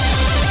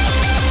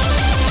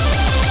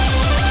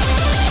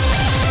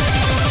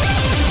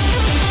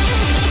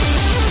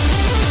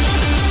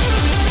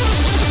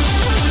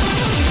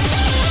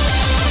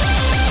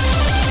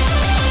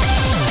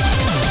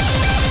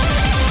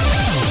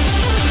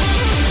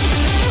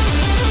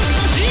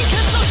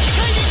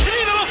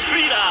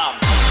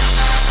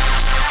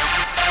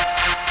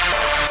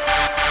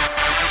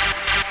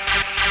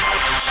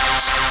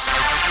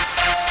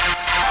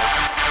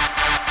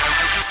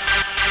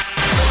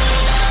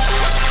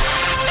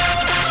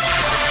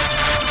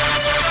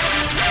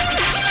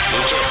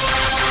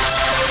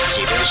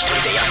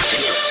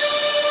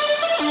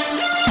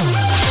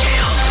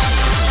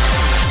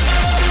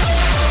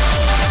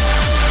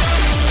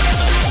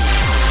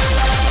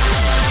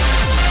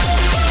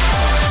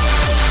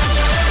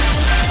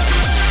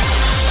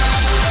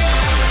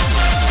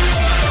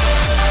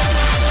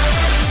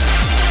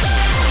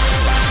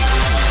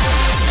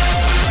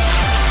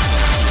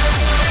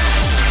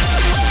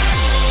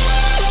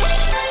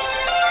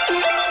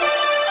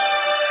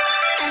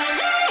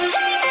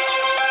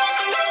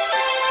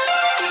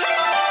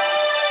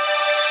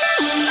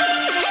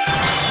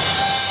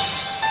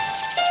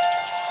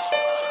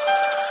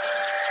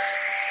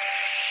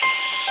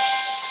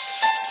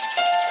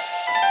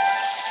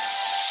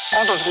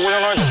あんたたちここじゃ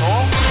ないでしょ。「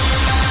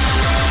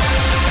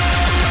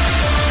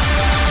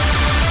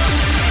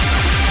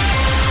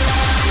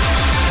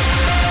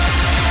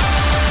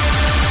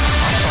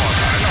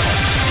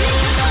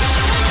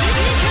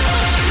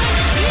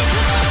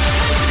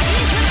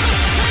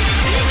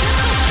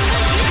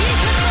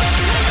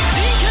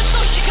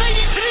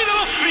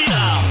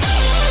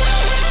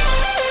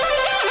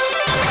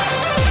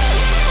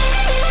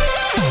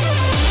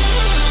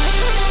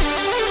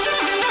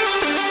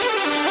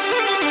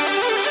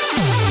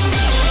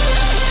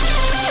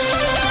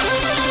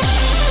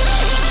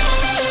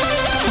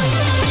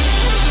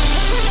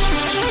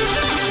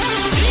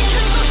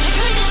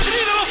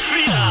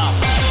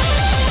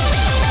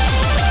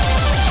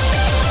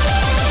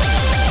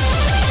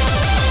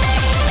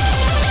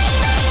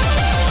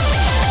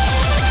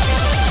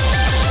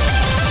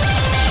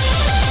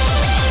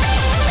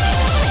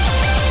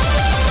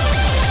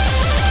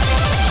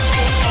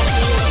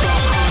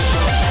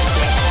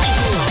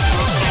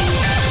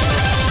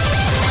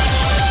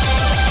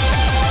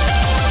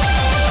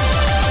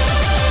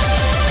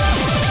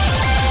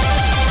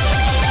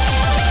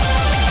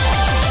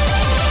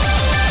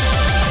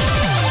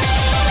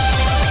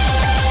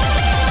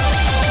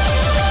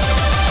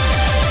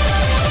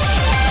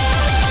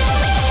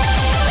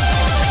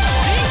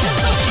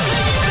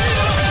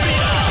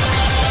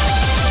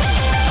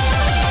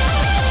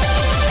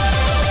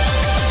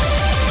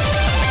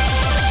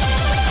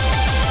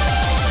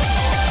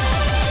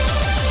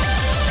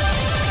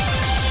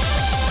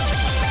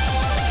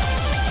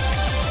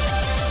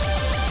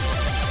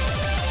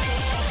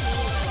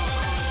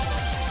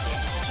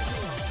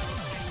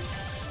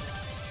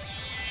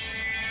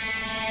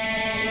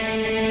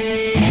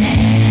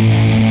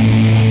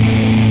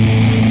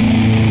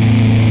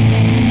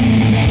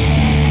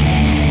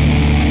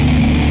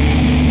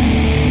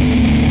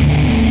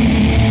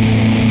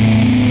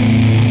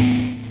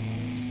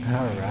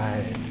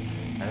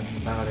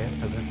it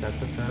for this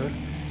episode.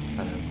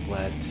 But I was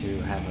glad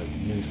to have a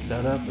new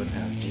setup and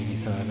have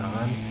Jiggy-san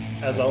on.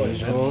 As always,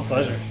 usual. man.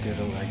 Pleasure. It's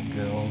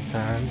good old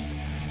times.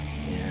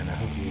 And I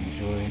hope you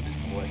enjoyed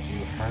what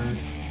you heard.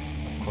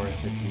 Of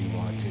course, if you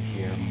want to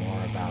hear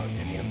more about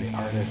any of the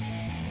artists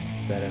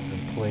that have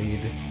been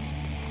played,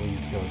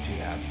 please go to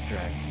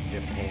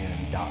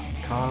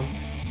abstractjapan.com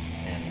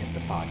and hit the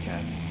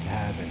podcasts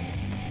tab, and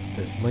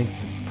there's links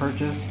to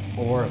purchase,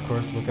 or of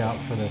course look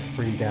out for the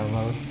free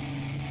downloads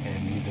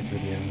and music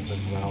videos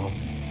as well,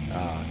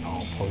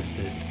 all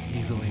posted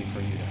easily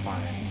for you to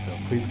find. So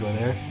please go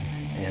there,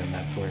 and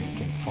that's where you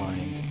can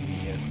find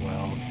me as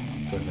well.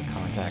 Go to the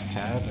contact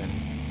tab and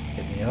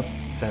hit me up,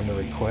 send a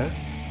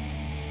request,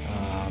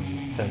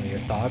 send me your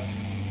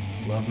thoughts,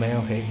 love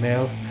mail, hate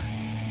mail,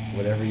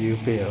 whatever you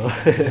feel.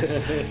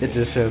 It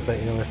just shows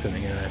that you're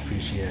listening, and I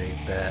appreciate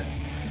that.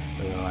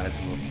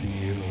 Otherwise, we'll see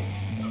you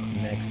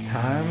next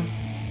time,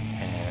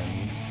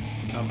 and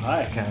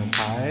Kanpai.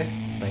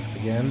 Thanks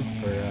again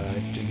for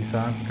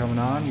Jiggy-san for coming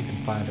on. You can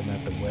find him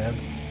at the web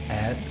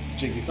at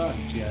Jiggy-san,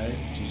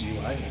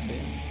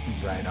 G-I-G-G-Y-S-A-N.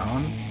 Right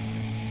on.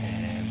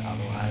 And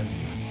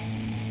otherwise,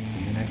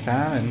 see you next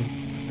time,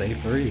 and stay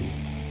free.